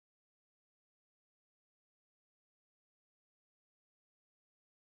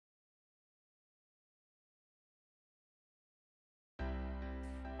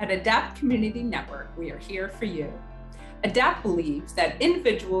At ADAPT Community Network, we are here for you. ADAPT believes that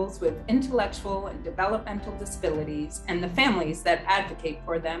individuals with intellectual and developmental disabilities and the families that advocate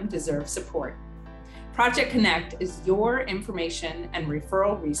for them deserve support. Project Connect is your information and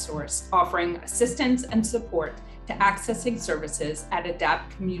referral resource offering assistance and support to accessing services at ADAPT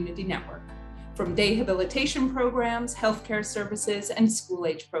Community Network, from rehabilitation programs, healthcare services, and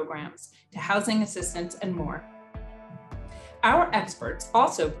school-age programs to housing assistance and more. Our experts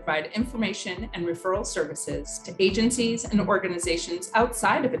also provide information and referral services to agencies and organizations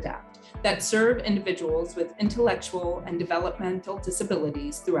outside of ADAPT that serve individuals with intellectual and developmental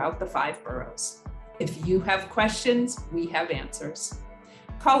disabilities throughout the 5 boroughs. If you have questions, we have answers.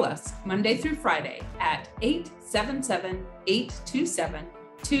 Call us Monday through Friday at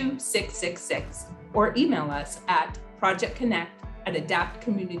 877-827-2666 or email us at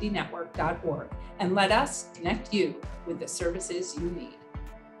projectconnect@adaptcommunitynetwork.org and let us connect you with the services you need.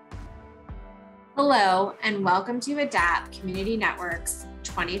 Hello, and welcome to ADAPT Community Network's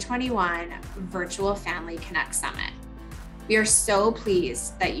 2021 Virtual Family Connect Summit. We are so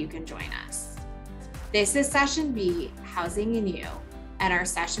pleased that you can join us. This is Session B, Housing and You, and our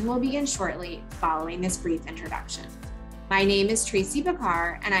session will begin shortly following this brief introduction. My name is Tracy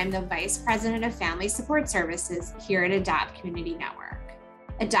Bakar, and I'm the Vice President of Family Support Services here at ADAPT Community Network.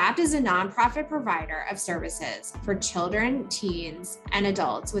 ADAPT is a nonprofit provider of services for children, teens, and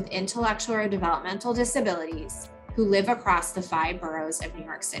adults with intellectual or developmental disabilities who live across the 5 boroughs of New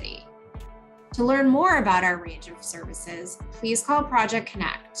York City. To learn more about our range of services, please call Project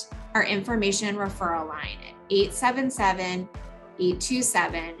Connect, our information and referral line at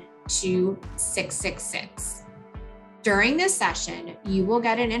 877-827-2666. During this session, you will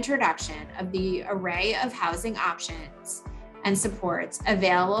get an introduction of the array of housing options and supports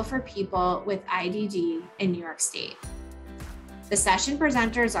available for people with IDD in New York State. The session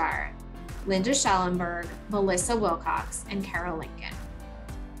presenters are Linda Schellenberg, Melissa Wilcox, and Carol Lincoln.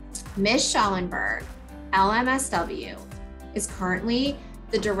 Ms. Schellenberg, LMSW, is currently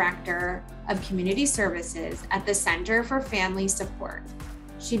the Director of Community Services at the Center for Family Support.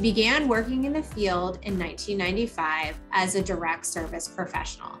 She began working in the field in 1995 as a direct service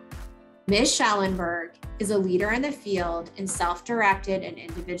professional. Ms. Schellenberg is a leader in the field in self-directed and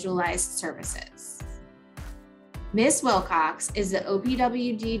individualized services. Ms. Wilcox is the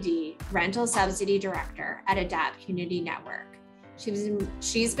OPWDD Rental Subsidy Director at ADAPT Community Network.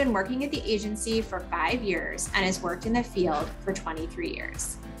 She's been working at the agency for 5 years and has worked in the field for 23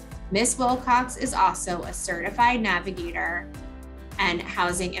 years. Ms. Wilcox is also a certified navigator and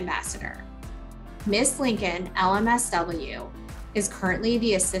housing ambassador. Ms. Lincoln, LMSW, is currently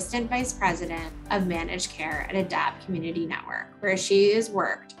the Assistant Vice President of Managed Care at ADAPT Community Network, where she has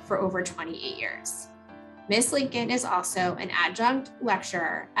worked for over 28 years. Ms. Lincoln is also an adjunct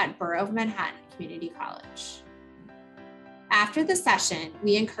lecturer at Borough of Manhattan Community College. After the session,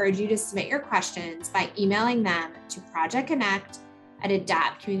 we encourage you to submit your questions by emailing them to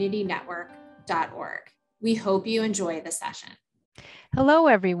projectconnect@adaptcommunitynetwork.org. We hope you enjoy the session. Hello,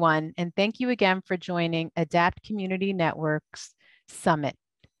 everyone, and thank you again for joining ADAPT Community Network's Summit.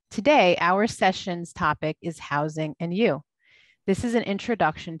 Today, our session's topic is Housing and You. This is an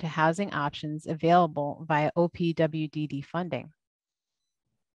introduction to housing options available via OPWDD funding.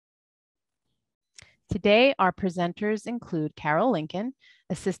 Today, our presenters include Carol Lincoln,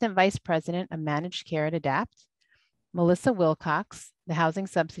 Assistant Vice President of Managed Care at ADAPT, Melissa Wilcox, the Housing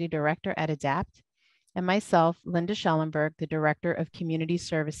Subsidy Director at ADAPT, and myself, Linda Schellenberg, the Director of Community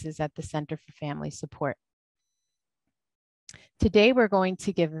Services at the Center for Family Support. Today, we're going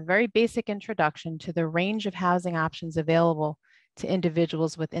to give a very basic introduction to the range of housing options available to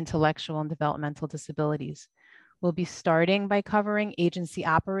individuals with intellectual and developmental disabilities. We'll be starting by covering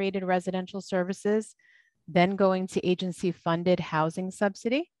agency-operated residential services, then going to agency-funded housing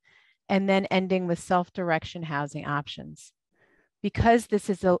subsidy, and then ending with self-direction housing options. Because this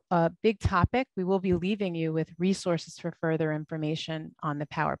is a big topic, we will be leaving you with resources for further information on the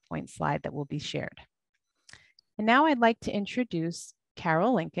PowerPoint slide that will be shared. And now I'd like to introduce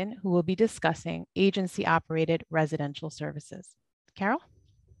Carol Lincoln, who will be discussing agency-operated residential services. Carol?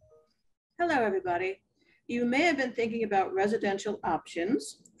 Hello, everybody. You may have been thinking about residential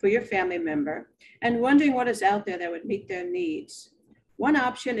options for your family member and wondering what is out there that would meet their needs. One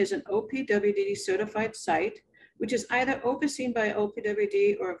option is an OPWDD certified site, which is either overseen by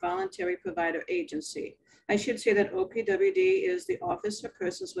OPWD or a voluntary provider agency. I should say that OPWD is the Office for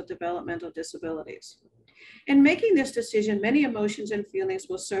Persons with Developmental Disabilities. In making this decision, many emotions and feelings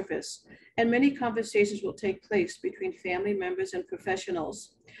will surface, and many conversations will take place between family members and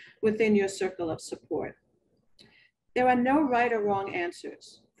professionals within your circle of support. There are no right or wrong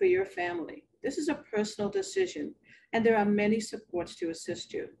answers. for your family. This is a personal decision, and there are many supports to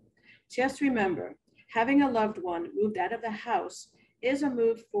assist you. Just remember, having a loved one moved out of the house is a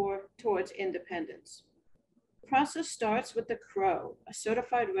move towards independence. The process starts with the CROW, a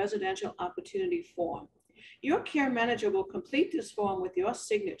Certified Residential Opportunity Form. Your care manager will complete this form with your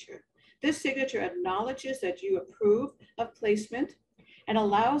signature. This signature acknowledges that you approve of placement and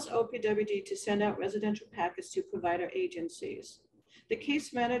allows OPWD to send out residential packets to provider agencies. The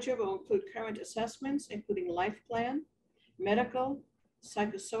case manager will include current assessments, including life plan, medical,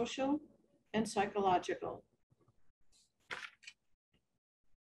 psychosocial, and psychological.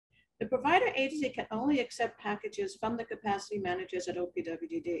 The provider agency can only accept packages from the capacity managers at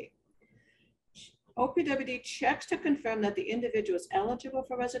OPWD. OPWD checks to confirm that the individual is eligible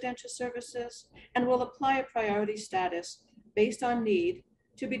for residential services and will apply a priority status based on need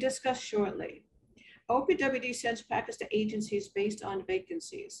to be discussed shortly. OPWD sends packets to agencies based on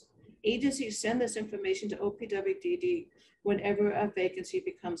vacancies. Agencies send this information to OPWD whenever a vacancy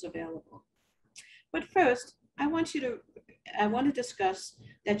becomes available. But first, I want to discuss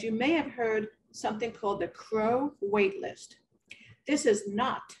that you may have heard something called the CROW wait list. This is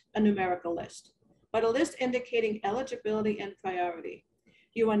not a numerical list, but a list indicating eligibility and priority.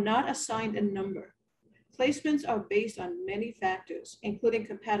 You are not assigned a number. Placements are based on many factors, including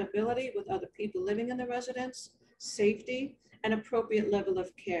compatibility with other people living in the residence, safety, and appropriate level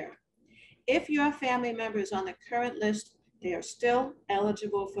of care. If your family member is on the current list, they are still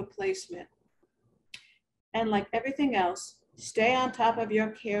eligible for placement. And like everything else, stay on top of your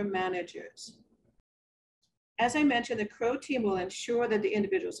care managers. As I mentioned, the CROW team will ensure that the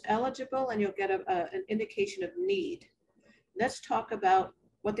individual is eligible and you'll get an indication of need. Let's talk about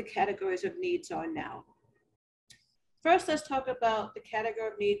what the categories of needs are now. First, let's talk about the category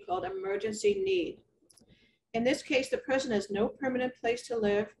of need called emergency need. In this case, the person has no permanent place to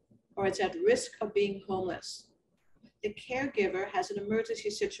live or is at risk of being homeless. The caregiver has an emergency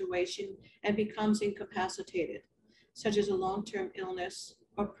situation and becomes incapacitated, such as a long-term illness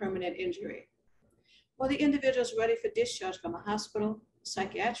or permanent injury. Or the individual is ready for discharge from a hospital,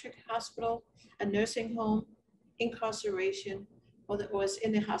 psychiatric hospital, a nursing home, incarceration, or is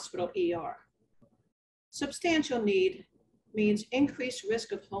in the hospital ER. Substantial need means increased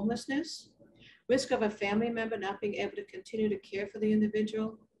risk of homelessness, risk of a family member not being able to continue to care for the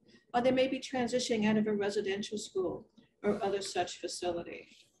individual, or they may be transitioning out of a residential school or other such facility.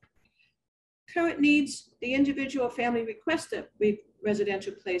 Current needs, the individual family requests a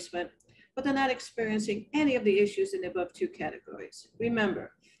residential placement, but they're not experiencing any of the issues in the above two categories.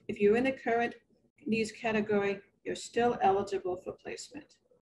 Remember, if you're in the current needs category, you're still eligible for placement.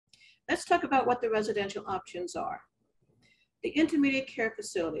 Let's talk about what the residential options are. The Intermediate Care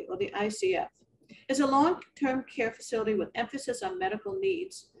Facility, or the ICF, is a long-term care facility with emphasis on medical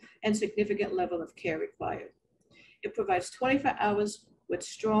needs and significant level of care required. It provides 24 hours with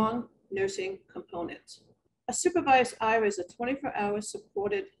strong nursing components. A supervised IRA is a 24-hour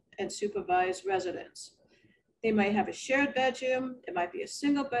supported and supervised residence. They might have a shared bedroom, it might be a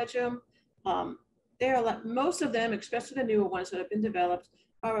single bedroom. Most of them, especially the newer ones that have been developed,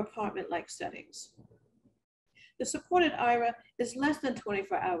 are apartment-like settings. The supported IRA is less than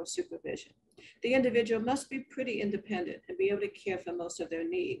 24-hour supervision. The individual must be pretty independent and be able to care for most of their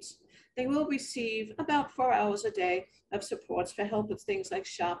needs. They will receive about 4 hours a day of supports for help with things like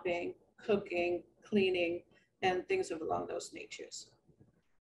shopping, cooking, cleaning, and things along those natures.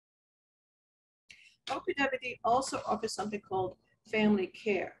 OPWD also offers something called family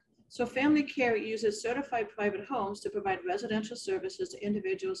care. So family care uses certified private homes to provide residential services to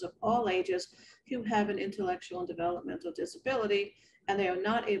individuals of all ages who have an intellectual and developmental disability, and they are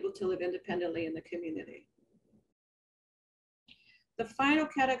not able to live independently in the community. The final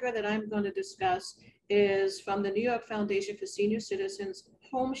category that I'm going to discuss is from the New York Foundation for Senior Citizens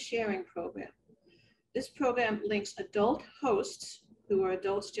Home Sharing Program. This program links adult hosts, who are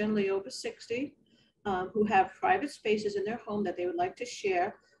adults generally over 60, who have private spaces in their home that they would like to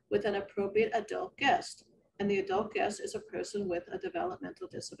share with an appropriate adult guest. And the adult guest is a person with a developmental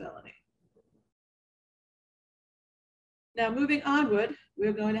disability. Now, moving onward,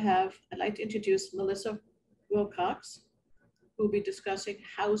 we're going to I'd like to introduce Melissa Wilcox, who will be discussing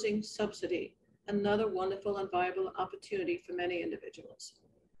housing subsidy, another wonderful and viable opportunity for many individuals.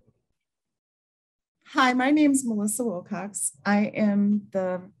 Hi, my name is Melissa Wilcox. I am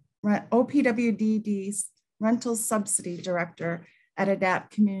the OPWDD's Rental Subsidy Director at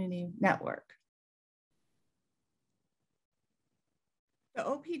ADAPT Community Network. The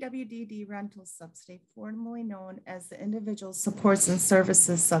OPWDD Rental Subsidy, formerly known as the Individual Supports and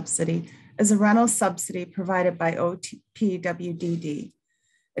Services Subsidy, is a rental subsidy provided by OPWDD.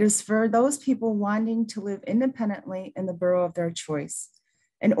 It is for those people wanting to live independently in the borough of their choice.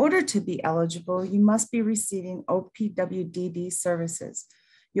 In order to be eligible, you must be receiving OPWDD services.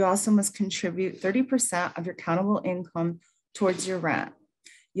 You also must contribute 30% of your countable income towards your rent.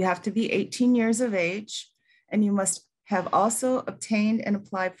 You have to be 18 years of age, and you must have also obtained and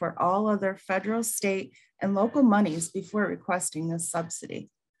applied for all other federal, state, and local monies before requesting this subsidy.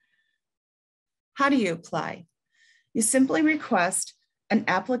 How do you apply? You simply request an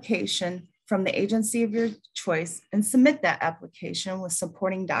application from the agency of your choice and submit that application with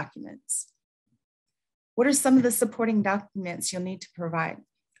supporting documents. What are some of the supporting documents you'll need to provide?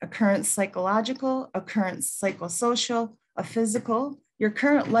 A current psychological, a current psychosocial, a physical, your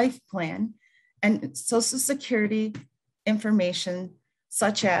current life plan, and Social Security information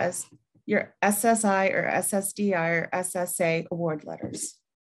such as your SSI or SSDI or SSA award letters.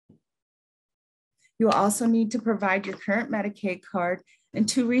 You will also need to provide your current Medicaid card and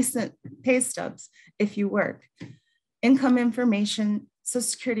 2 recent pay stubs if you work. Income information, Social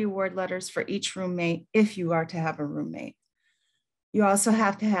Security award letters for each roommate if you are to have a roommate. You also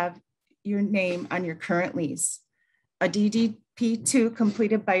have to have your name on your current lease, a DDP2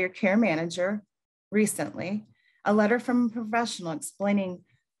 completed by your care manager recently, a letter from a professional explaining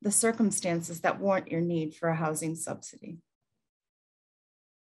the circumstances that warrant your need for a housing subsidy.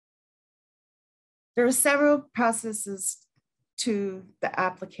 There are several processes to the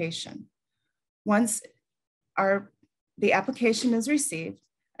application. Once the application is received,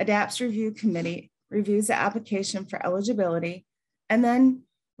 ADAPT's review committee reviews the application for eligibility and then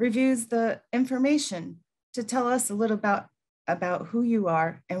reviews the information to tell us a little about who you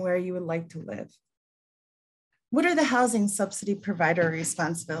are and where you would like to live. What are the housing subsidy provider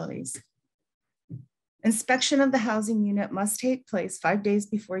responsibilities? Inspection of the housing unit must take place 5 days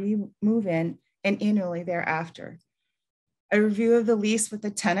before you move in and annually thereafter. A review of the lease with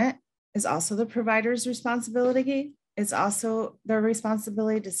the tenant is also the provider's responsibility. It's also their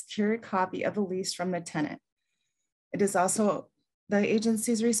responsibility to secure a copy of the lease from the tenant. It is also the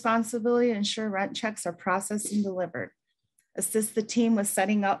agency's responsibility to ensure rent checks are processed and delivered. Assist the team with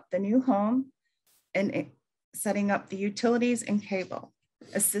setting up the new home and setting up the utilities and cable.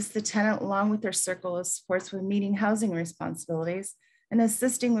 Assist the tenant along with their circle of supports with meeting housing responsibilities and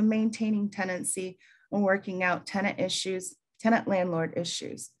assisting with maintaining tenancy and working out tenant-landlord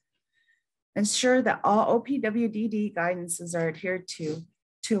issues. Ensure that all OPWDD guidances are adhered to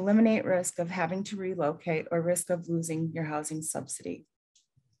eliminate risk of having to relocate or risk of losing your housing subsidy.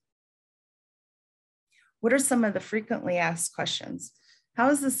 What are some of the frequently asked questions? How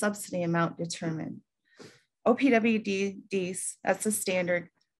is the subsidy amount determined? OPWDD, that's a standard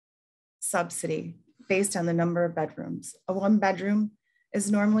subsidy based on the number of bedrooms. A 1-bedroom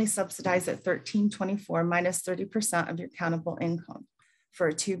is normally subsidized at $1,324 minus 30% of your countable income. For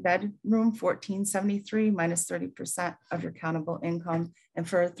a 2-bedroom, $1,473 minus 30% of your countable income. And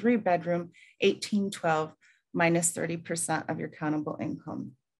for a 3-bedroom, $1,812 minus 30% of your countable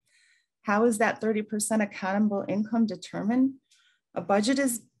income. How is that 30% accountable income determined? A budget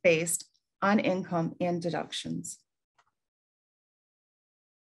is based on income and deductions.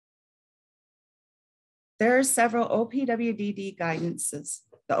 There are several OPWDD guidances: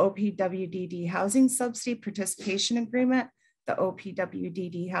 the OPWDD Housing Subsidy Participation Agreement, the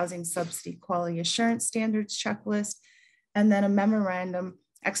OPWDD Housing Subsidy Quality Assurance Standards Checklist, and then a memorandum,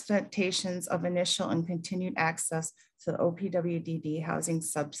 expectations of initial and continued access to the OPWDD Housing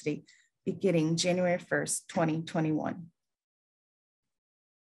Subsidy beginning January 1st, 2021.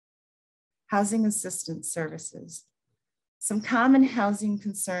 Housing assistance services. Some common housing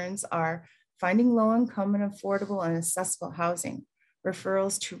concerns are finding low-income and affordable and accessible housing,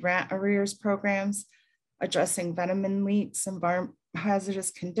 referrals to rent arrears programs, addressing vitamin leaks and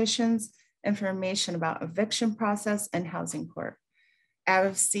hazardous conditions, information about eviction process and housing court,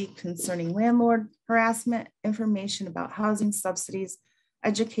 advocacy concerning landlord harassment, information about housing subsidies,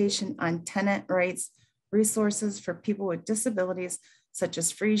 education on tenant rights, resources for people with disabilities, such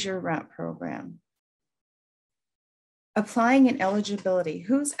as Freeze Your Rent program. Applying and eligibility.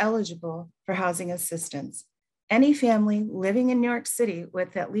 Who's eligible for housing assistance? Any family living in New York City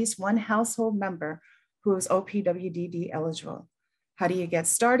with at least one household member who is OPWDD eligible. How do you get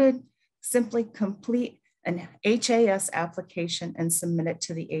started? Simply complete an HAS application and submit it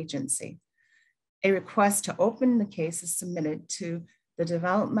to the agency. A request to open the case is submitted to the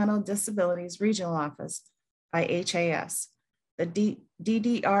Developmental Disabilities Regional Office by HAS. The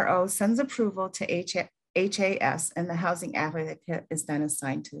DDRO sends approval to HAS and the housing advocate is then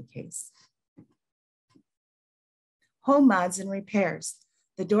assigned to the case. Home mods and repairs.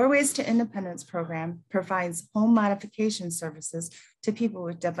 The Doorways to Independence program provides home modification services to people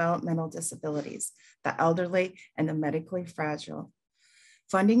with developmental disabilities, the elderly, and the medically fragile.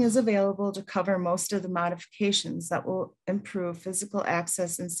 Funding is available to cover most of the modifications that will improve physical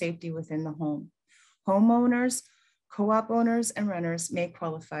access and safety within the home. Homeowners, co-op owners, and renters may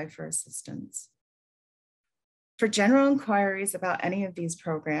qualify for assistance. For general inquiries about any of these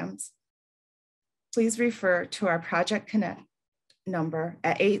programs, please refer to our Project Connect number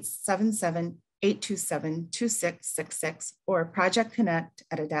at 877-827-2666 or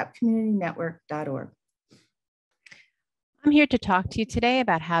projectconnect@adaptcommunitynetwork.org. I'm here to talk to you today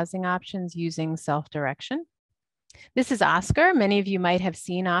about housing options using self-direction. This is Oscar. Many of you might have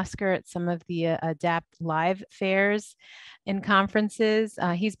seen Oscar at some of the ADAPT live fairs and conferences.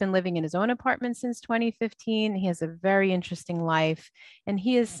 He's been living in his own apartment since 2015. He has a very interesting life, and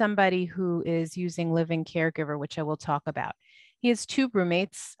he is somebody who is using Live-In Caregiver, which I will talk about. He has two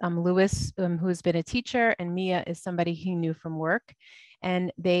roommates, Louis, who's been a teacher, and Mia is somebody he knew from work.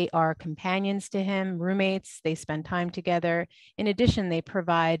 And they are companions to him, roommates. They spend time together. In addition, they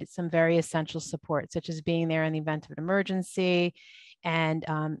provide some very essential support, such as being there in the event of an emergency and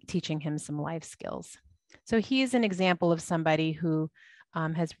teaching him some life skills. So he is an example of somebody who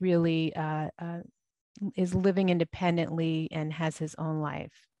has really is living independently and has his own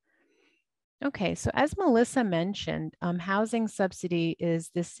life. Okay, so as Melissa mentioned, housing subsidy is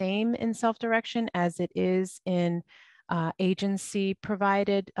the same in self-direction as it is in agency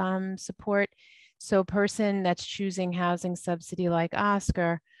provided support. So a person that's choosing housing subsidy like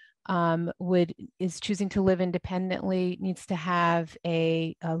Oscar is choosing to live independently, needs to have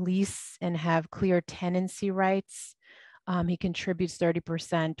a lease and have clear tenancy rights. He contributes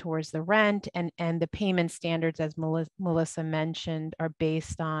 30% towards the rent, and the payment standards, as Melissa mentioned, are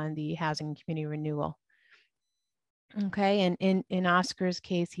based on the housing and community renewal. Okay, and in Oscar's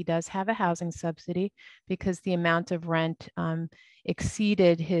case, he does have a housing subsidy because the amount of rent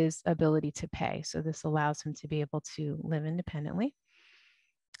exceeded his ability to pay. So this allows him to be able to live independently.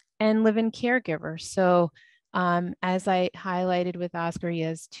 And Live-In Caregiver. So as I highlighted with Oscar, he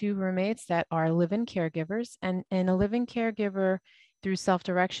has two roommates that are live-in caregivers, and a live-in caregiver through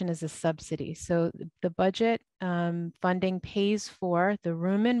self-direction is a subsidy. So the budget funding pays for the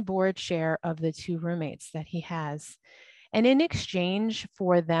room and board share of the two roommates that he has. And in exchange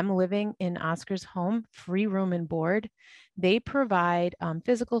for them living in Oscar's home, free room and board, they provide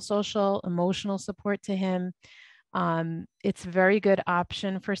physical, social, emotional support to him. It's a very good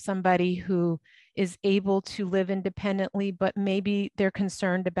option for somebody who is able to live independently, but maybe they're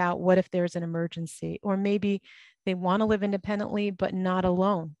concerned about what if there's an emergency, or maybe they want to live independently, but not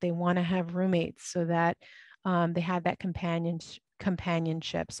alone. They want to have roommates so that they have that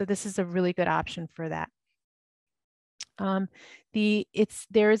companionship. So this is a really good option for that.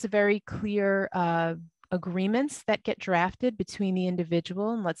 There is a very clear agreements that get drafted between the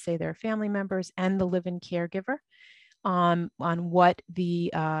individual and, let's say, their family members and the live-in caregiver on what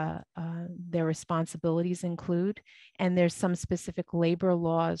their responsibilities include. And there's some specific labor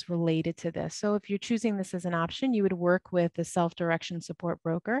laws related to this. So if you're choosing this as an option, you would work with a self-direction support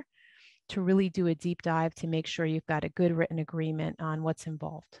broker to really do a deep dive to make sure you've got a good written agreement on what's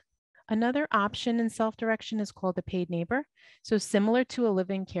involved. Another option in self-direction is called a paid neighbor. So similar to a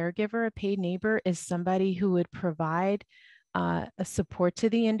live-in caregiver, a paid neighbor is somebody who would provide a support to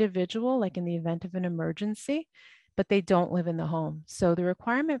the individual, like in the event of an emergency, but they don't live in the home. So the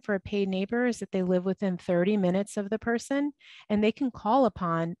requirement for a paid neighbor is that they live within 30 minutes of the person, and they can call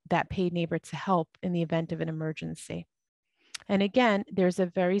upon that paid neighbor to help in the event of an emergency. And again, there's a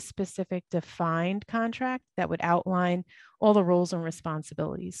very specific defined contract that would outline all the roles and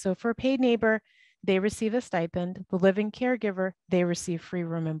responsibilities. So for a paid neighbor, they receive a stipend. The live-in caregiver, they receive free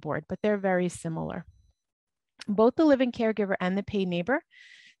room and board, but they're very similar. Both the live-in caregiver and the paid neighbor,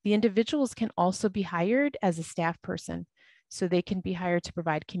 the individuals can also be hired as a staff person. So they can be hired to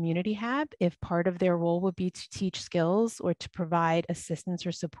provide community hab if part of their role would be to teach skills or to provide assistance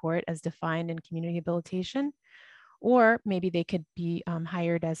or support as defined in community habilitation. Or maybe they could be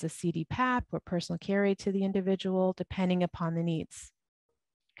hired as a CDPAP or personal care aide to the individual, depending upon the needs.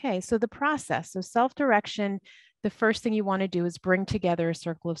 Okay, so the process. So self-direction, the first thing you want to do is bring together a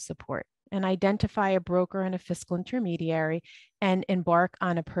circle of support and identify a broker and a fiscal intermediary and embark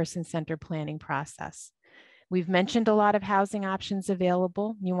on a person-centered planning process. We've mentioned a lot of housing options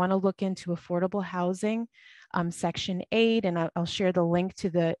available. You want to look into affordable housing, Section 8, and I'll share the link to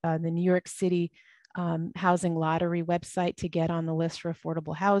the New York City housing lottery website to get on the list for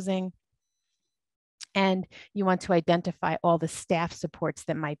affordable housing. And you want to identify all the staff supports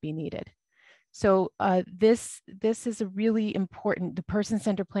that might be needed. So this is a really important, the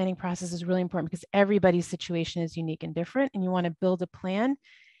person-centered planning process is really important because everybody's situation is unique and different, and you want to build a plan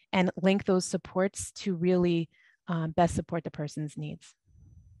and link those supports to really best support the person's needs.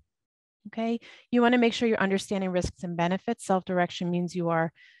 Okay, you want to make sure you're understanding risks and benefits. Self-direction means you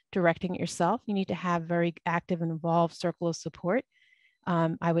are directing it yourself. You need to have very active and involved circle of support.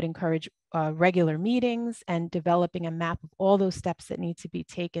 I would encourage regular meetings and developing a map of all those steps that need to be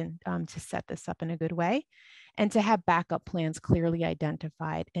taken to set this up in a good way, and to have backup plans clearly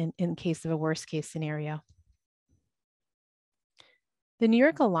identified in case of a worst case scenario. The New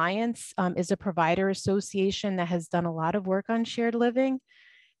York Alliance is a provider association that has done a lot of work on shared living.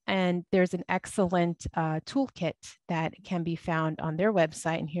 And there's an excellent toolkit that can be found on their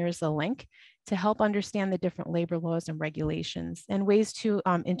website. And here's a link to help understand the different labor laws and regulations and ways to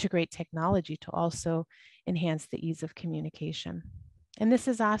integrate technology to also enhance the ease of communication. And this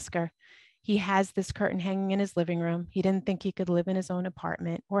is Oscar. He has this curtain hanging in his living room. He didn't think he could live in his own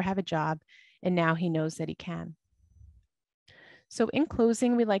apartment or have a job, and now he knows that he can. So in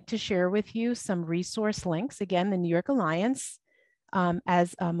closing, we'd like to share with you some resource links. Again, the New York Alliance,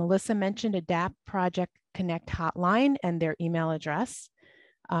 as Melissa mentioned, ADAPT Project Connect hotline and their email address.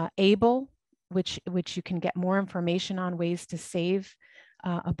 ABLE, which you can get more information on ways to save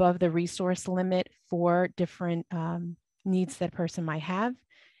above the resource limit for different needs that a person might have.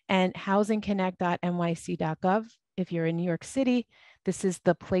 And housingconnect.nyc.gov. If you're in New York City, this is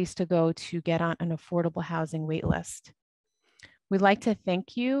the place to go to get on an affordable housing wait list. We'd like to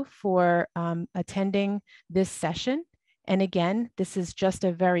thank you for attending this session. And again, this is just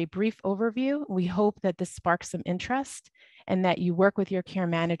a very brief overview. We hope that this sparks some interest and that you work with your care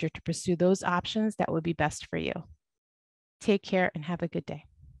manager to pursue those options that would be best for you. Take care and have a good day.